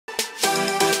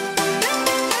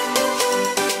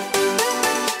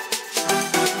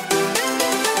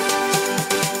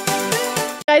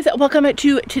guys, welcome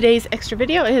to today's extra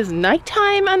video. It is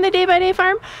nighttime on the Day by Day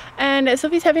farm, and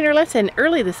Sophie's having her lesson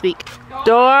early this week.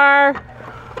 Door!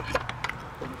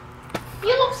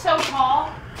 You look so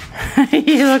tall.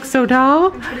 You look so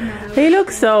tall? They look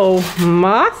so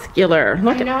muscular.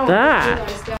 Look at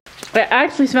that. It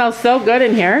actually smells so good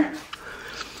in here.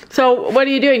 So what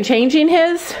are you doing? Changing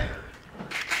his?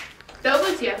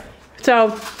 Those, yeah.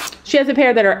 So she has a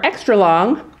pair that are extra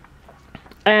long,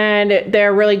 and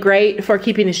they're really great for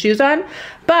keeping his shoes on,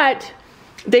 but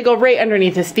they go right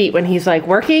underneath his feet when he's like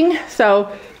working,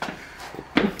 so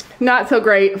not so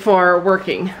great for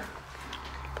working.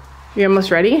 You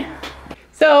almost ready?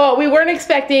 So we weren't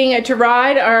expecting to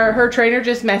ride. Her trainer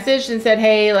just messaged and said,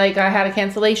 hey, like I had a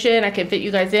cancellation, I can fit you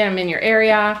guys in, I'm in your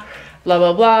area, blah,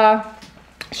 blah, blah.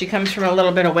 She comes from a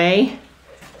little bit away.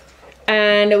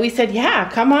 And we said,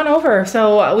 yeah, come on over.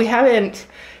 So we haven't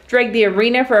dragged the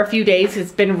arena for a few days.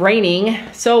 It's been raining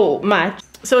so much.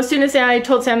 So as soon as I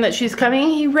told Sam that she's coming,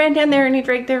 he ran down there and he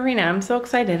dragged the arena. I'm so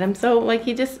excited. I'm so, like,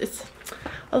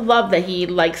 I love that he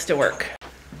likes to work.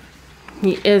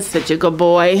 He is such a good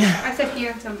boy. I said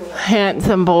handsome boy.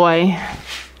 Handsome boy.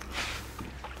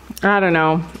 I don't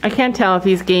know. I can't tell if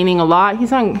he's gaining a lot.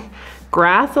 He's on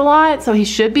grass a lot, so he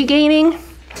should be gaining.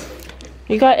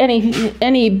 You got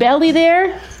any belly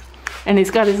there? And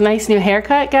he's got his nice new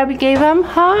haircut Gabby gave him.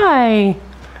 Hi.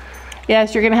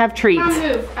 Yes, you're gonna have treats.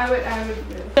 I'll move. I would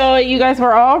move. So you guys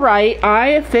were all right.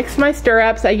 I fixed my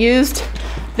stirrups. I used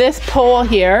this pole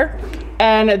here,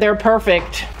 and they're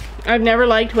perfect. I've never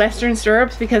liked Western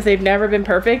stirrups because they've never been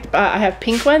perfect, but I have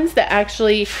pink ones that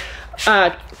actually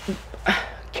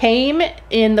came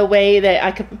in the way that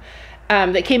I could,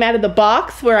 that came out of the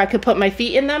box where I could put my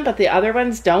feet in them, but the other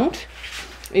ones don't.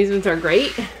 These ones are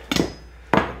great.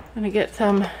 I'm gonna get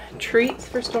some treats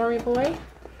for Stormy Boy.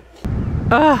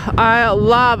 Oh, I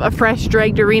love a fresh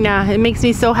dragged arena. It makes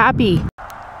me so happy.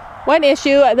 One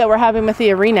issue that we're having with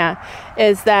the arena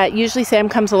is that usually Sam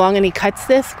comes along and he cuts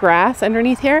this grass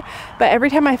underneath here, but every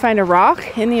time I find a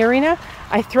rock in the arena,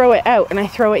 I throw it out and I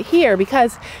throw it here,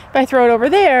 because if I throw it over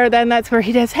there, then that's where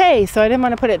he does hay, so I didn't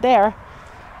want to put it there.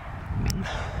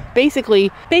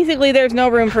 Basically there's no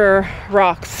room for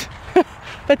rocks,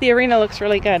 but the arena looks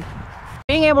really good.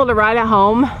 Being able to ride at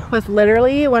home was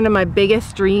literally one of my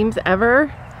biggest dreams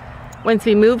ever. Once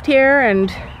we moved here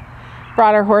and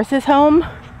brought our horses home,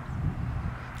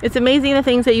 it's amazing the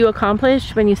things that you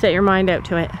accomplish when you set your mind out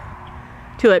to it,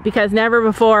 because never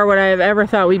before would I have ever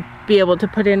thought we'd be able to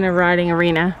put in a riding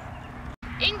arena.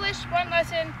 English, one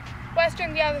lesson.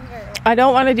 Western, the other. I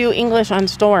don't want to do English on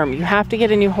Storm. You have to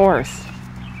get a new horse.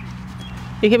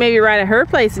 You can maybe ride at her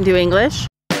place and do English.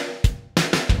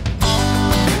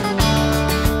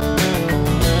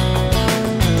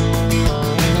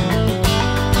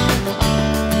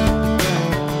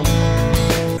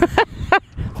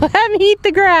 Let me eat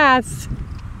the grass.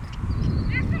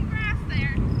 There's some grass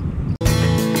there.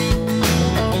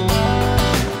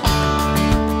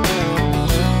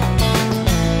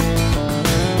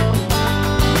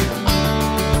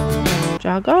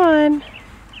 Jog on.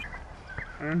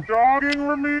 And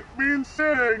jogging means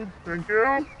sitting. Thank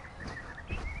you.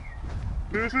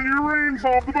 Loosen your reins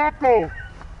off the buckle.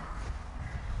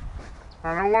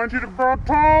 And I want you to grow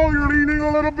tall. You're leaning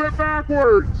a little bit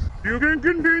backwards. You can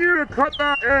continue to cut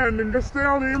that end and just stay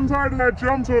on the inside of that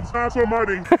jump so it's not so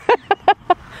muddy.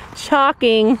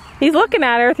 Shocking. He's looking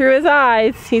at her through his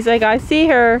eyes. He's like, I see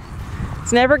her.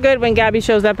 It's never good when Gabby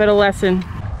shows up at a lesson.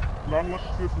 Let's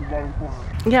sit in the bottom corner.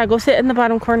 Yeah, go sit in the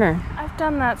bottom corner. I've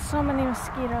done that. So many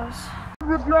mosquitoes.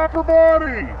 With your upper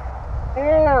body.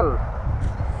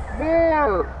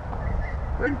 More.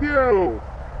 Thank you.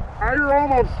 Now you're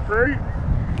almost straight.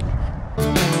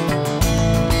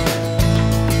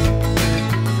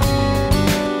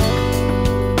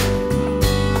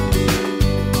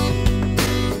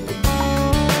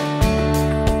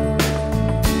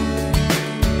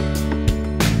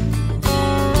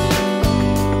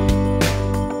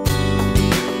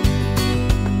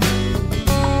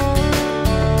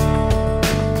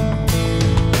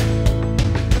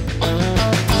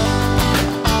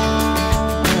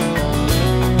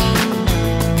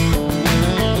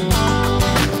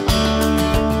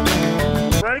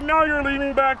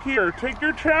 Back here, take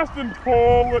your chest and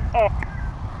pull it up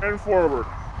and forward.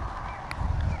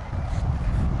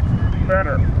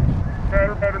 Better.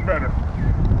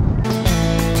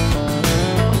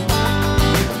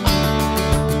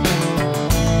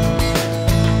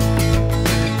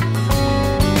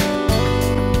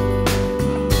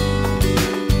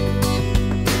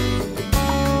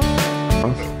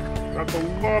 That's a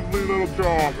lovely little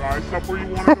jog, guys. That's where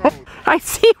you want to go. I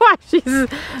see why she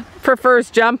prefers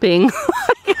jumping.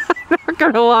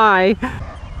 gonna lie.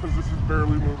 Because this is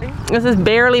barely moving. This is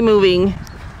barely moving.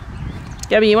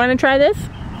 Gabby, you want to try this?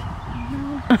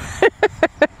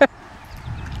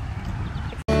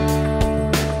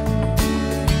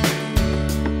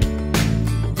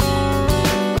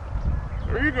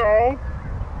 There you go.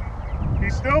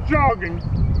 He's still jogging.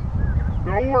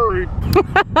 Don't worry.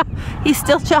 He's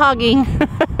still jogging.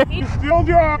 He's still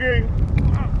jogging.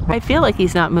 I feel like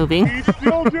he's not moving. He's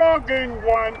still jogging.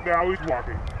 One. Now he's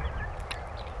walking.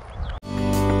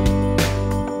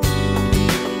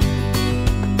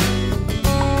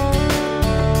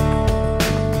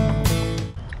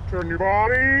 Turn your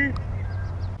body.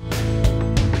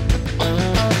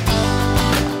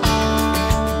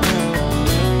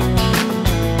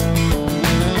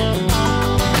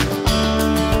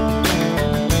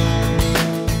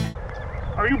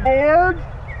 Are you bored?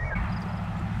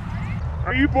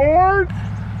 Are you bored?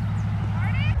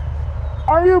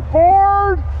 Are you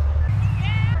bored?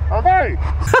 Okay.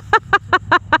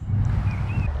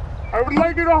 I would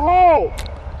like you to halt.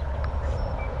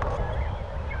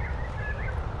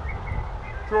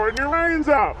 Shorten your reins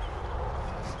up.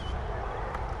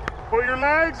 Put your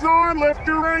legs on, lift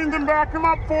your reins and back them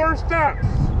up 4 steps.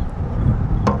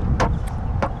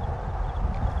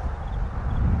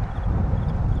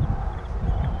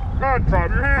 Good, drop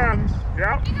your hands.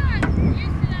 Yep.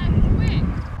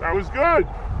 That was good.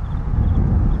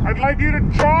 I'd like you to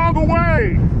jog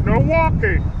away. No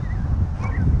walking.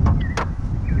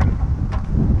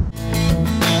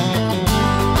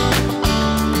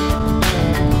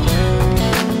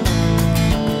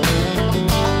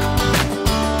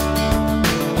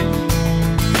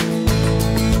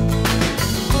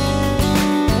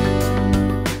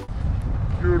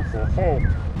 Beautiful. Hold.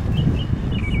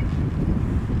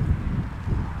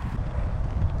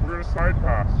 We're going to side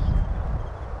pass.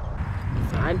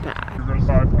 Side pass. You're going to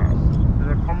side pass. You're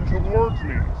going to come towards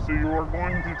me. So you are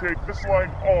going to take this leg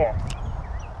off.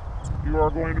 You are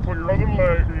going to put your other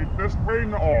leg, this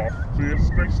rein off. So you have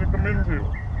space to come into.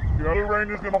 The other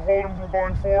rein is going to hold him from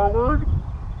going forward.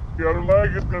 The other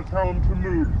leg is going to tell him to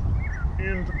move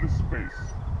into the space.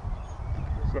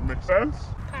 Does that make sense?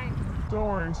 Kind. Don't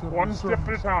worry. So one step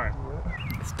at a time.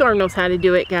 Storm knows how to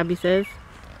do it, Gabby says.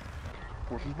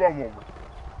 Push his bum over.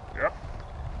 Yep.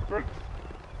 Good.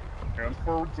 Hands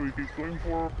forward so he keeps going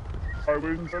forward,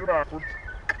 sideways instead of backwards.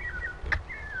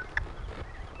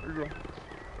 There you go.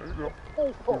 There you go.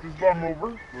 Push his bum over.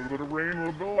 A little bit of rein, a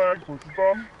little bit of leg. Push his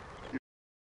bum.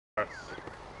 Yes.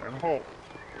 And hold.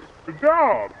 Good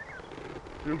job.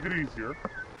 It'll get easier.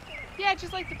 Yeah,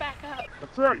 just like to back up.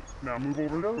 That's right. Now move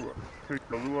over the other way. Take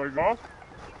the other leg off.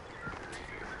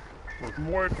 Push him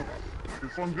away from us.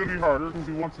 This one's going to be harder because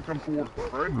he wants to come towards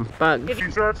us, right? Bugs. If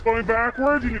he starts going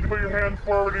backwards, you need to put your hands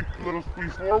forward, a little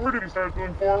squeeze forward. If he starts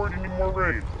going forward, you need more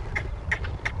rein.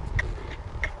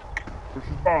 Push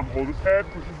his bum. Hold his head,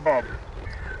 push his bum.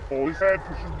 Hold his head,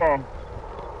 push his bum.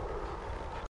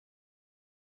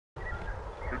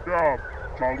 Good job.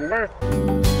 Jog away.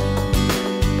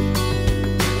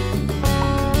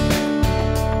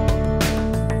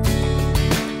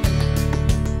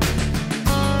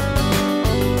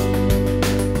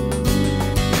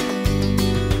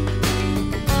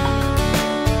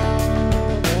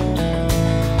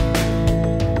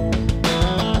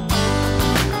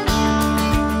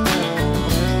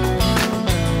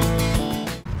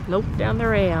 Nope, down the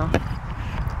rail.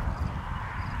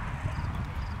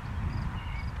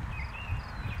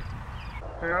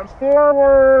 Hands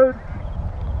forward.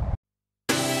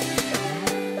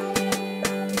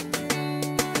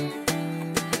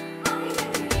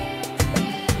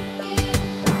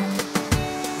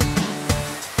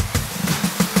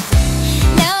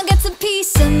 Now I got some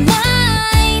peace of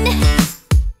mind,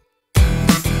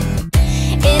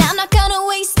 and I'm not gonna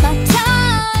waste my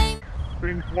time.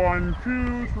 Think 1,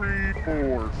 2, 3,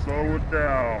 4. Slow it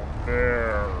down.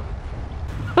 There.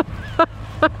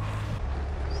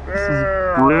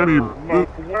 There. Granny.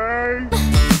 Left way.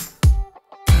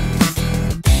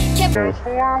 Can't Hands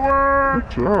forward.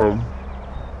 Good job.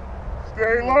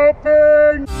 Stay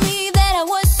loping. believe that I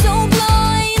was so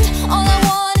blind. All I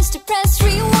want is to press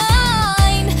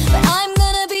rewind, but I'm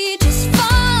gonna be just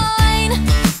fine.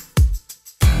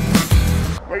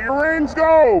 Let your reins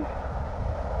go.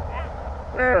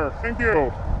 There. Thank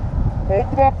you.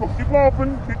 Hold the buckle. Keep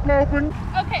loping. Keep loping.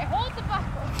 Okay, hold the buckle.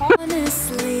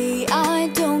 Honestly, I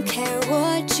don't care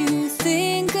what you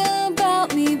think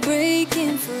about me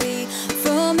breaking free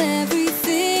from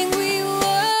everything we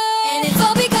were. And it's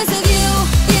all because of you.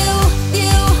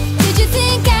 Did you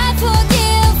think I'd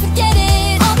forget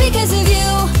it? All because of you.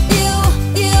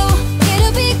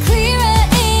 It'll be clearer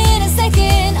in a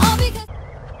second. All because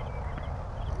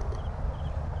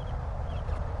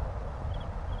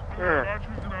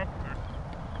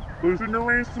Loosen your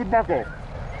reins to the buckle.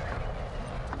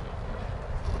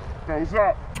 Goes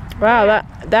up. Wow,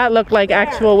 that looked like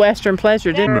actual Western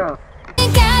pleasure, didn't it?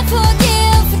 God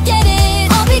forgive, forget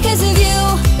it, all because of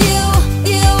you.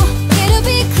 It'll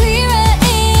be clearer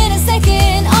in a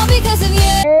second, all because of you.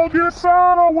 Hold your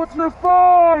saddle with your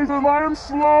thighs and let him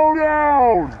slow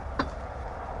down.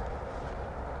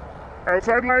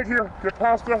 Outside leg here, get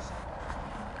past us.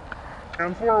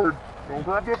 And forward, don't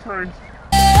grab those reins.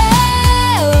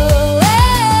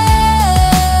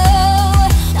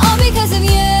 All because of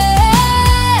you.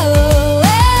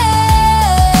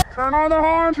 Turn on the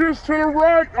haunches to the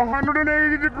right,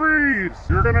 180 degrees.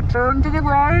 You're gonna turn to the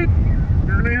right.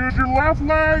 You're gonna use your left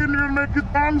leg and you're gonna make your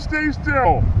thumb stay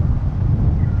still.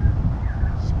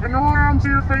 Spin around so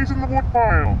you're facing the wood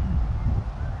pile.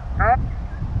 Up.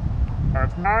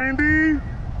 That's 90.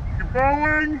 Keep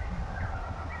going.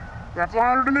 That's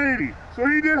 180. So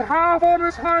he did half on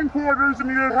his hindquarters and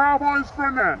he did half on his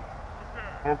front end.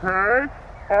 Okay?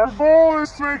 Our goal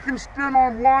is to make him spin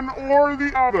on one or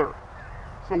the other.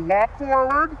 So walk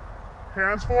forward,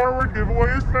 hands forward, give away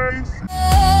his face.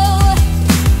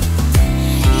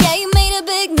 Yeah, you made a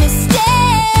big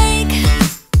mistake.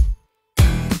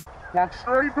 Walk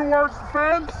straight towards the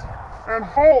fence and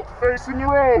halt facing the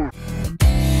road.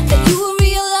 That you will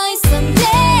realize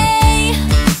someday.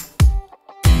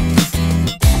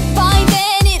 By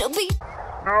then it'll be.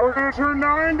 Now we're going to turn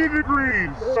 90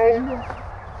 degrees. So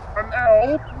an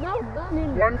L,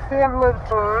 1/4 of a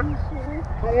turn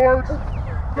towards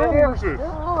the horses.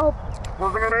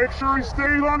 We're going to make sure he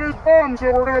stays on his bum, so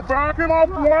we're going to back him up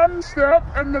one step,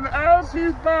 and then as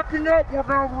he's backing up, we're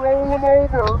going to roll him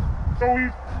over so he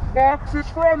walks his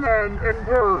front end and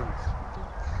turns.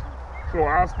 So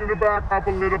ask him to back up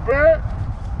a little bit,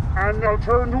 and now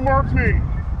turn towards me,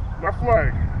 left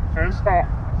leg, and stop.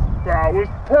 That was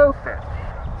perfect.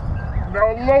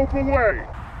 Now lope away.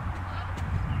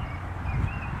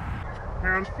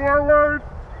 Hands forward.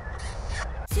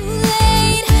 Too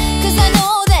late, 'cause I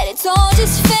know that it's all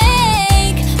just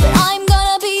fake, but I'm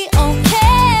gonna be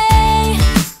okay.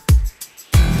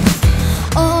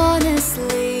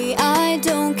 Honestly, I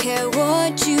don't care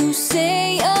what you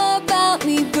say about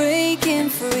me breaking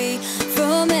free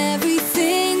from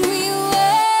everything we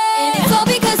were. And it's all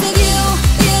because of you.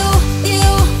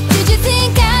 Did you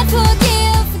think I'd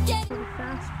forget?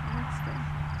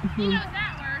 He knows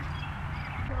that word.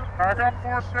 Back up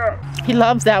 4 steps. He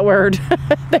loves that word.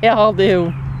 They all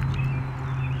do.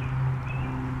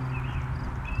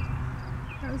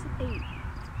 That was 8.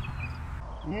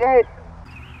 Lope.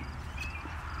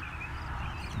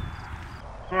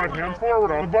 Good, hands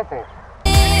forward on the buckle.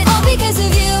 All because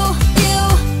of you.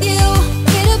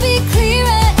 It'll be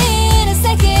clearer in a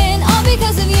second. All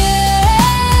because of you.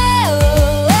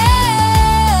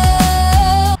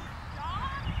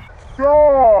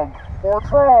 Jog or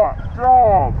trot.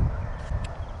 Jog.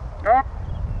 Yep.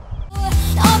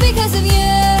 All because of you.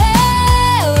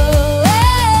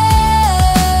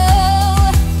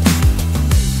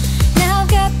 Now I've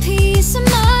got peace of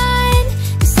mind,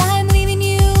 'cause I'm leaving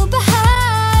you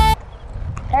behind.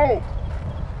 Oh.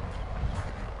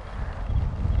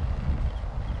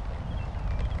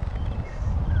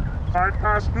 Side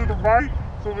pass to the right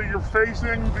so that you're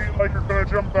facing like you're gonna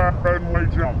jump that red and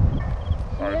white jump.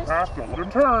 Side pass, don't let him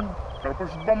turn. Gotta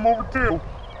push his bum over too.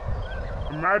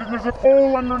 Imagine there's a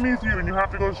hole underneath you and you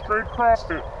have to go straight across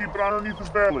it. Keep it underneath his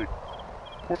belly.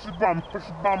 Push his bum, push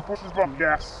his bum, push his bum.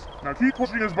 Yes. Now keep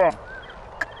pushing his bum.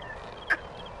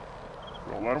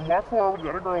 Don't let him walk forward.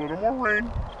 Let it go a little more rein.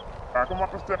 Back him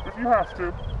up a step if you have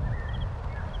to.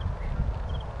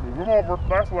 Move him over.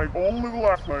 Left leg, only the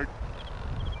left leg.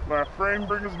 Left rein,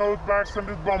 bring his nose back, send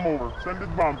his bum over. Send his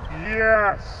bum.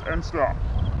 Yes! And stop.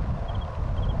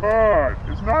 Good.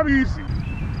 It's not easy.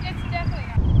 It's definitely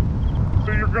not.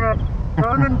 So you're gonna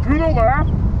turn him to the left,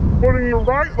 putting your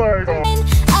right leg on.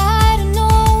 I don't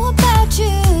know about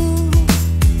you.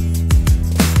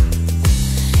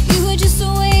 You were just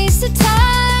a waste of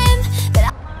time.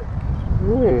 But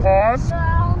Pause.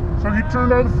 So he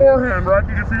turned on the forehand, right?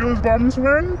 Did you feel his bum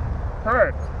swing?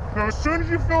 Okay. So as soon as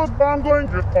you feel his bum going,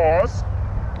 just pause.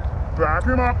 Back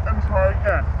him up and try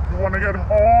again. You want to get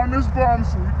him on his bum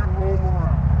so he can roll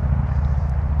around.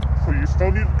 So you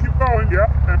still need to keep going, yep,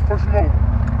 and push him over.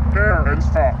 There, and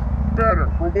stop. Better,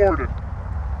 rewarded.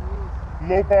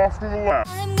 Lope off to the left.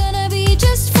 I'm gonna be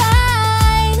just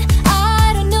fine.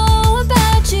 I don't know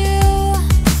about you,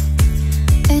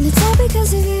 and it's all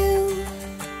because of you.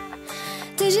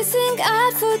 Did you think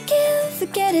I'd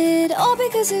forget it, all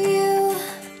because of you.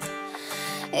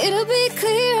 It'll be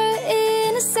clearer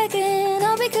in a second,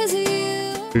 all because of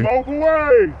you. Lope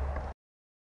away!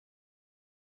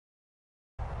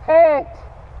 Halt!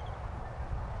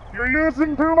 You're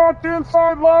using too much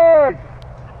inside leg.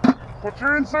 Put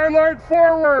your inside leg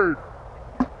forward.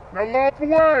 Now lope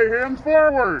away, hands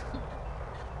forward.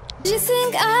 You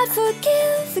think I'd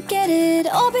forget it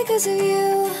all because of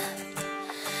you.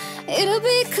 It'll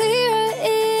be clearer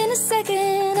in a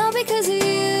second, all because of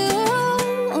you.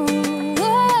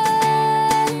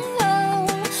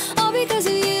 All because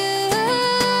of you.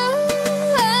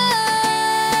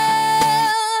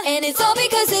 And it's all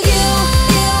because of you.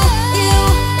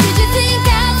 Did you think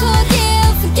I'd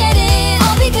forget it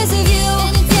all because of you.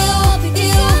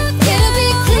 It'll be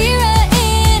clearer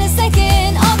in a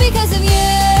second, all because of you.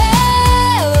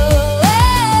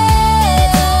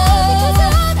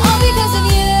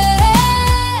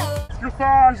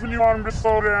 Thighs when you want them to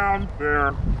slow down.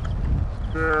 There.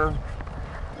 There,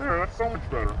 that's so much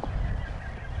better.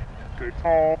 Okay,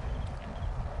 tall.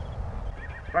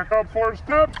 Back up 4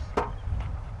 steps.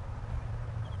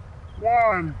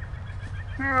 1,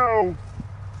 2,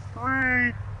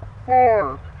 3,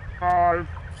 4, 5.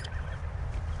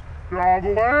 Jog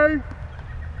away.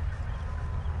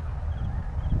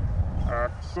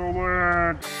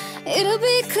 Excellent. It'll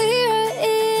be clearer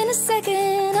in a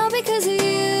second, all because of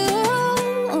you.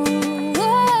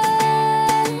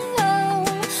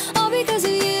 All because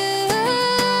of you.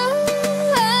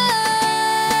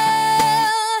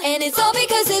 And it's all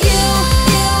because of you.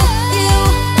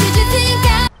 Did you think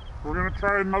We're gonna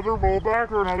try another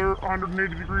rollback or another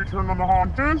 180-degree turn on the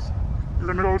haunches. You're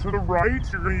gonna go to the right,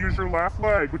 you're gonna use your left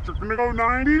leg, but you're gonna go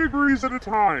 90 degrees at a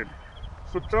time.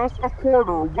 So just a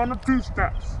quarter, 1 or 2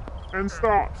 steps, and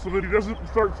stop so that he doesn't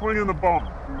start swinging the bum.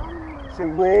 So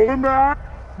roll him back,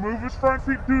 move his front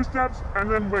feet 2 steps, and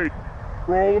then wait.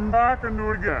 Roll him back and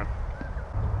do it again.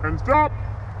 And stop.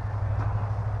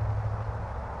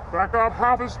 Back up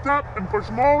half a step and push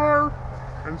him over,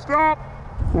 and stop.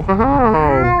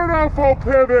 Wow. Beautiful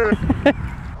pivot.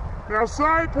 Now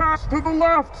side pass to the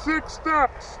left 6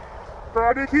 steps.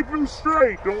 Try to keep him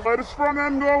straight. Don't let his front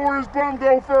end go or his bum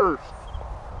go first.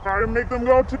 Try to make them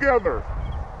go together.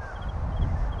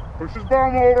 Push his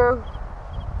bum over.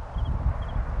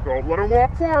 Don't let him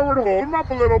walk forward. Hold him up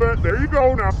a little bit. There you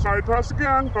go. Now side pass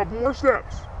again. Couple more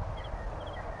steps.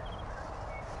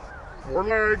 More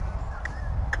leg.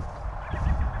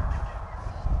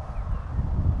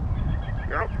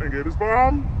 Yep, and get his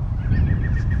bum.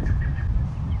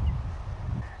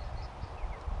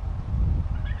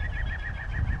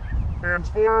 Hands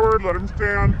forward. Let him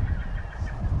stand.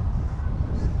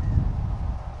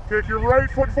 Kick your right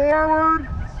foot forward.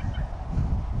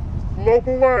 Lope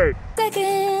away.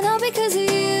 second, all because of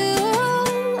you.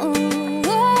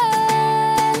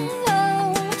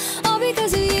 All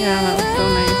because of you. Yeah, that was so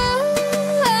nice.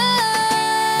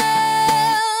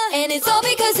 And it's all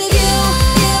because of you.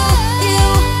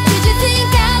 Did you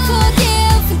think I'd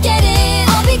forget it?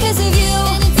 All because of you.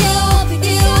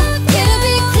 It'll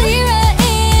be clearer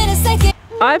in a second.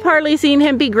 I've hardly seen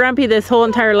him be grumpy this whole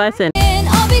entire lesson.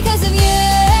 All because of you.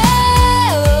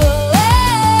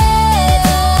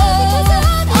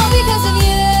 All because of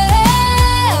you.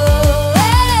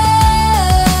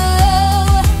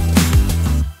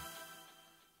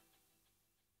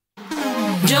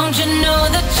 Don't you know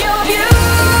that you're beautiful?